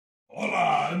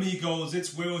Amigos,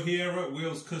 it's Will here at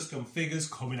Will's Custom Figures,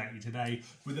 coming at you today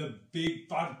with a big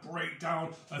bad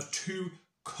breakdown of two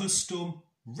custom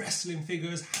wrestling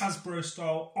figures, Hasbro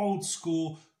style, old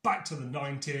school, back to the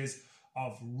 90s,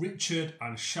 of Richard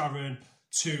and Sharon,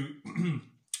 two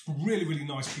really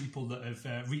nice people that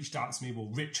have reached out to me.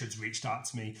 Well, Richard's reached out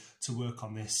to me to work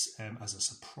on this as a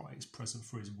surprise present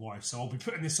for his wife. So I'll be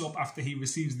putting this up after he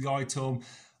receives the item.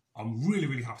 I'm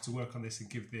really happy to work on this and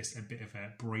give this a bit of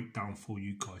a breakdown for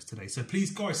you guys today. So please,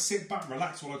 guys, sit back,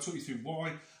 relax while I talk you through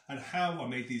why and how I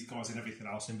made these guys and everything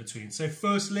else in between. So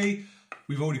firstly,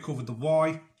 we've already covered the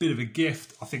why, bit of a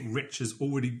gift. I think Rich has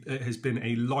been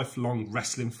a lifelong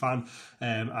wrestling fan,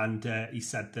 and he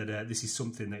said that this is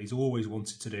something that he's always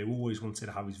wanted to do, always wanted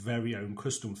to have his very own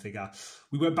custom figure.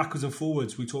 We went backwards and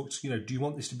forwards. We talked, do you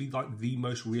want this to be like the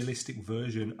most realistic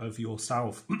version of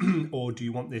yourself, or do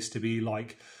you want this to be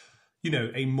like,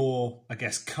 a more, I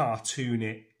guess,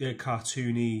 cartoony,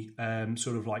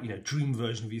 sort of like, dream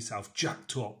version of yourself,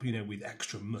 jacked up, with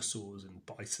extra muscles and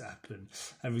bicep and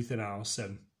everything else.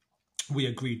 And we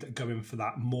agreed that going for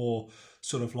that more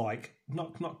sort of like,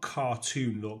 not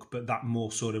cartoon look, but that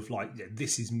more sort of like,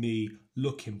 this is me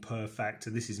looking perfect,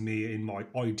 and this is me in my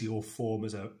ideal form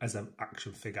as an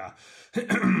action figure.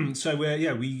 So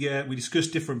we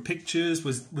discussed different pictures.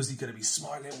 Was he going to be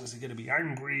smiling? Was he going to be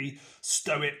angry,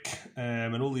 stoic,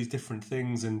 and all these different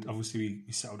things? And obviously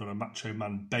we settled on a Macho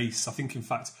Man base. I think in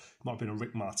fact it might have been a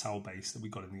Rick Martel base that we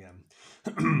got in the end.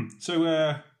 So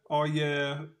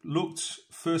I looked.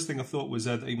 First thing I thought was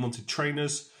that he wanted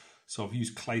trainers. So I've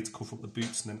used clay to cover up the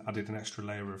boots and then added an extra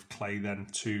layer of clay then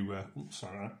to,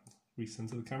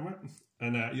 recenter the camera.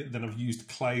 And then I've used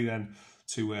clay then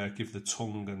to give the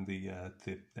tongue and the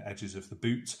edges of the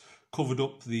boot. Covered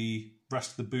up the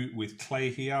rest of the boot with clay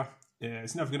here.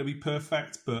 It's never going to be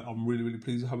perfect, but I'm really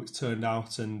pleased with how it's turned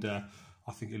out, and I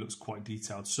think it looks quite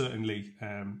detailed. Certainly,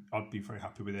 I'd be very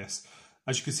happy with this.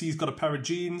 As you can see, he's got a pair of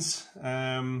jeans,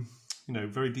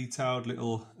 very detailed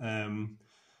little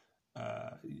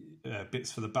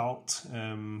bits for the belt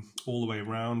all the way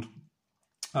around,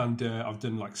 and I've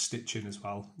done like stitching as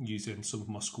well, using some of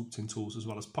my sculpting tools as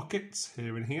well as pockets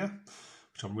here and here,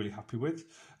 which I'm really happy with.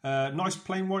 Nice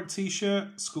plain white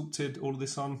t-shirt, sculpted all of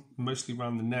this on, mostly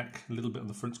around the neck, a little bit on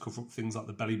the front to cover up things like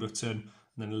the belly button, and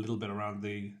then a little bit around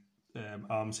the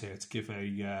arms here to give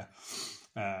a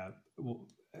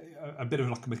bit of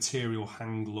like a material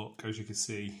hang look. As you can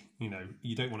see,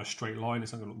 you don't want a straight line.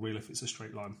 It's not going to look real if it's a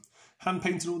straight line. Hand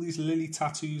painted all these lily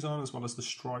tattoos on, as well as the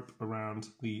stripe around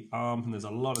the arm. And there's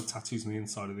a lot of tattoos on the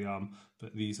inside of the arm,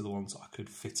 but these are the ones I could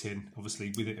fit in.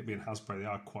 Obviously, with it being Hasbro, they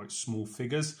are quite small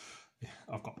figures.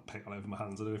 I've got paint all over my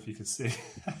hands. I don't know if you can see.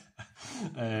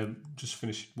 Just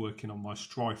finished working on my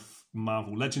Strife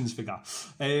Marvel Legends figure.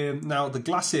 Now the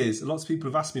glasses. Lots of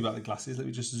people have asked me about the glasses. Let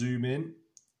me just zoom in.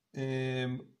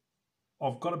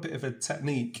 I've got a bit of a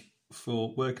technique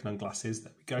for working on glasses,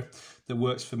 there we go, that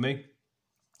works for me.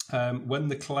 When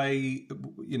the clay,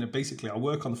 basically I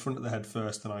work on the front of the head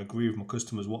first, and I agree with my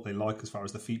customers what they like as far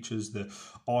as the features, the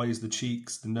eyes, the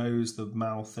cheeks, the nose, the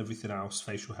mouth, everything else,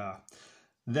 facial hair.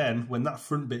 Then when that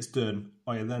front bit's done,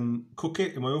 I then cook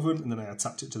it in my oven, and then I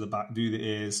attach it to the back, do the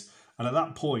ears, and at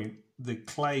that point the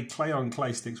clay on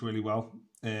clay sticks really well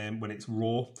when it's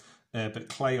raw. But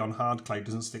clay on hard clay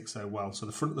doesn't stick so well. So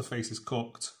the front of the face is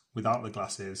cooked without the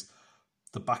glasses.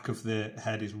 The back of the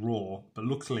head is raw. But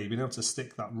luckily, being able to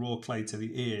stick that raw clay to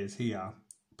the ears here,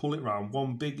 pull it round,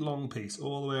 one big long piece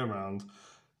all the way around,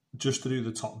 just to do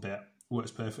the top bit,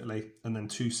 works perfectly. And then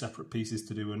two separate pieces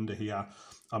to do under here.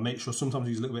 I make sure sometimes I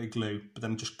use a little bit of glue, but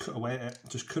then just cut away at it.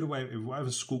 Just cut away with whatever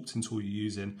sculpting tool you're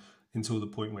using until the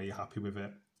point where you're happy with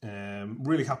it.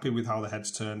 Really happy with how the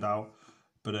head's turned out.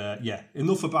 But yeah,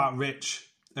 enough about Rich.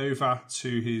 Over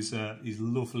to his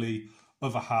lovely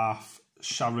other half,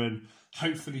 Sharon.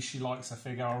 Hopefully she likes her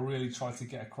figure. I really try to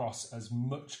get across as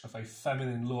much of a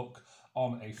feminine look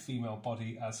on a female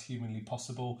body as humanly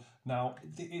possible. Now,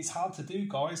 it's hard to do,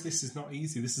 guys. This is not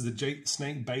easy. This is a Jake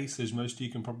Snake base, as most of you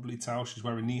can probably tell. She's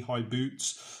wearing knee-high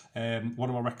boots. One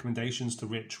of my recommendations to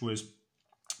Rich was,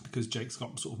 because Jake's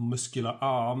got sort of muscular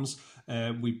arms,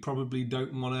 we probably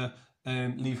don't want to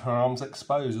leave her arms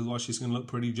exposed, otherwise she's going to look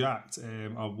pretty jacked.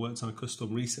 I've worked on a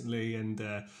custom recently, and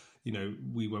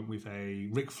we went with a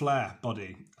Ric Flair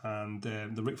body, and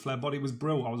the Ric Flair body was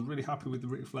brilliant. I was really happy with the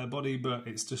Ric Flair body, but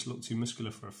it's just looked too muscular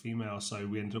for a female, so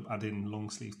we ended up adding long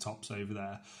sleeve tops over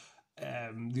there.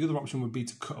 The other option would be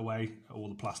to cut away all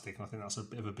the plastic, and I think that's a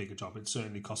bit of a bigger job. It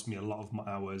certainly cost me a lot of my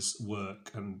hours work,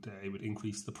 and it would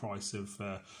increase the price of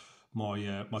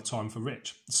my time for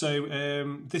Rich. So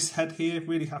this head here,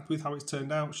 really happy with how it's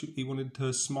turned out. He wanted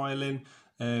her smiling,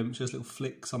 She has little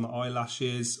flicks on the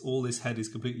eyelashes. All this head is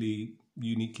completely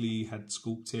uniquely head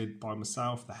sculpted by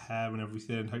myself, the hair and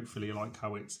everything. Hopefully you like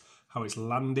how it's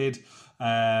landed.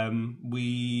 I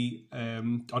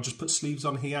just put sleeves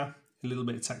on here, a little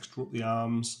bit of texture up the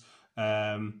arms. You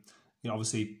know,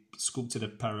 obviously sculpted a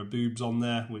pair of boobs on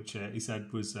there, which he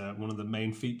said was one of the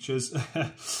main features,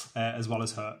 as well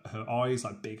as her eyes,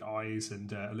 like big eyes,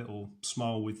 and a little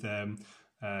smile with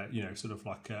you know, sort of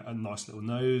like a nice little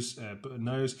nose, button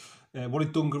nose.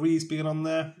 Wanted dungarees being on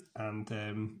there,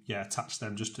 and yeah, attached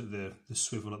them just to the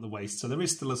swivel at the waist. So there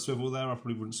is still a swivel there. I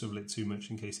probably wouldn't swivel it too much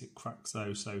in case it cracks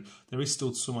though. So there is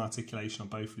still some articulation on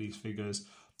both of these figures.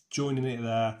 Joining it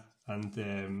there,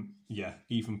 and yeah,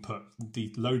 even put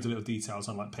loads of little details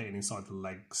on, like painting inside the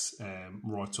legs,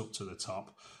 right up to the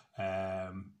top.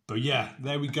 But yeah,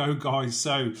 there we go, guys.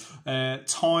 So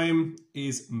time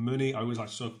is money. I always like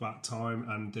to talk about time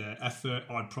and effort.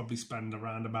 I'd probably spend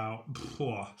around about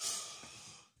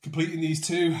completing these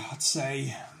two, I'd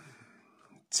say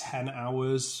 10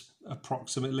 hours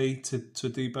approximately to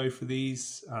do both of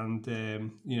these. And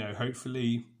you know,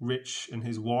 hopefully Rich and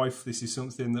his wife, this is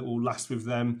something that will last with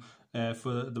them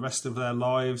for the rest of their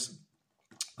lives.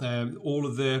 All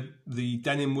of the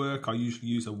denim work, I usually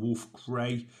use a wolf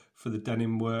grey for the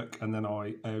denim work, and then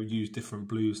I use different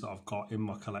blues that I've got in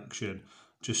my collection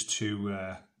just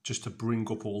to bring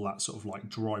up all that sort of like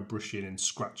dry brushing and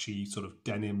scratchy sort of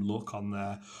denim look on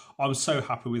there. I'm so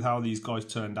happy with how these guys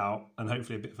turned out, and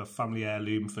hopefully a bit of a family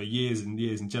heirloom for years and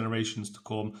years and generations to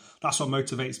come. That's what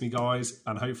motivates me, guys,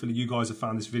 and hopefully you guys have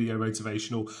found this video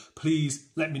motivational. Please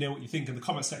let me know what you think in the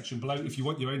comment section below. If you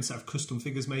want your own set of custom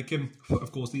figures making,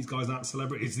 of course these guys aren't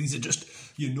celebrities, these are just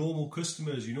your normal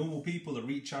customers, your normal people that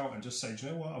reach out and just say, do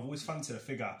you know what, I've always fancied a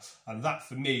figure. And that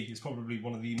for me is probably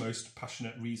one of the most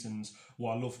passionate reasons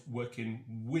why I love working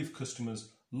with customers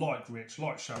like Rich,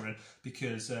 like Sharon,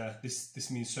 because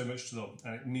this means so much to them,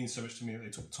 and it means so much to me that they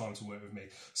took time to work with me.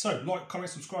 So like, comment,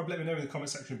 subscribe, let me know in the comment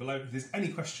section below if there's any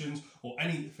questions or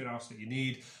anything else that you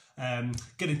need.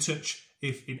 Get in touch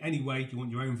if in any way you want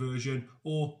your own version,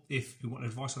 or if you want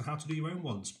advice on how to do your own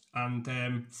ones. And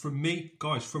from me,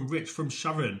 guys, from Rich, from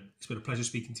Sharon, it's been a pleasure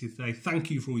speaking to you today. Thank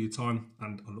you for all your time,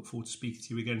 and I look forward to speaking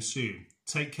to you again soon.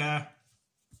 Take care.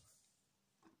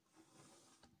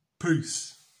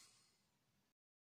 Peace.